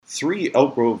Three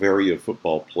Elk Grove area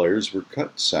football players were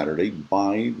cut Saturday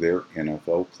by their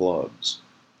NFL clubs.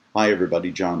 Hi, everybody.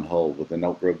 John Hull with an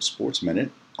Elk Grove Sports Minute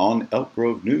on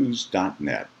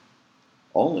elkgrovenews.net.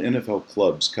 All NFL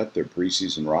clubs cut their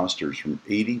preseason rosters from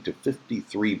 80 to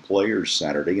 53 players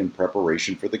Saturday in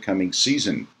preparation for the coming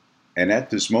season. And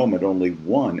at this moment, only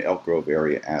one Elk Grove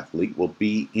area athlete will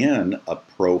be in a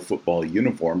pro football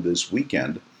uniform this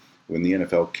weekend when the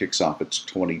NFL kicks off its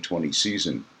 2020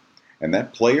 season. And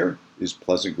that player is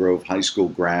Pleasant Grove High School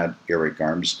grad Eric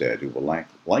Armstead, who will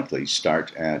likely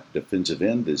start at defensive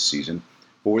end this season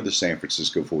for the San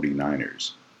Francisco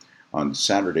 49ers. On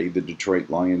Saturday, the Detroit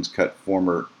Lions cut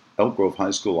former Elk Grove High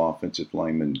School offensive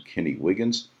lineman Kenny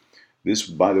Wiggins. This,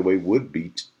 by the way, would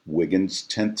be Wiggins'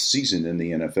 10th season in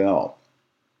the NFL.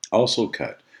 Also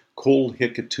cut Cole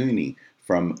Hicatuni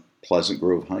from Pleasant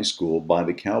Grove High School by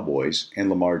the Cowboys and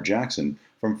Lamar Jackson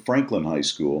from Franklin High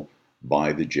School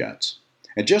by the Jets.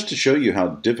 And just to show you how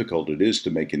difficult it is to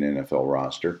make an NFL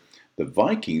roster, the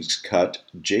Vikings cut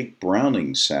Jake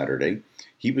Browning Saturday.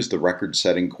 He was the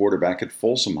record-setting quarterback at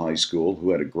Folsom High School who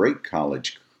had a great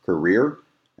college career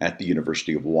at the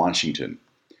University of Washington.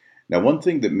 Now, one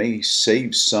thing that may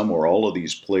save some or all of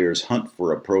these players' hunt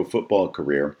for a pro football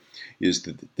career is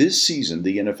that this season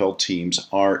the NFL teams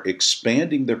are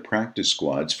expanding their practice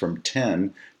squads from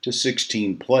 10 to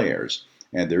 16 players.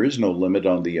 And there is no limit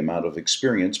on the amount of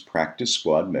experience practice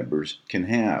squad members can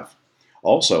have.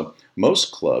 Also,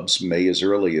 most clubs may as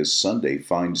early as Sunday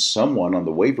find someone on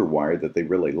the waiver wire that they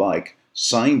really like,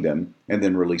 sign them, and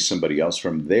then release somebody else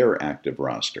from their active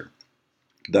roster.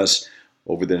 Thus,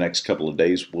 over the next couple of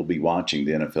days, we'll be watching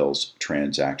the NFL's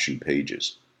transaction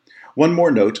pages. One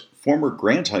more note, former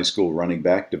Grant High School running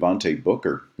back Devontae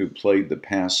Booker, who played the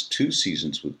past 2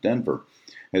 seasons with Denver,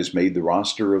 has made the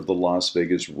roster of the Las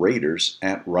Vegas Raiders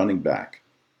at running back.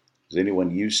 Is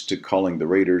anyone used to calling the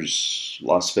Raiders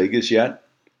Las Vegas yet?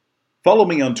 Follow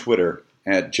me on Twitter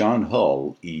at John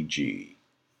Hull EG.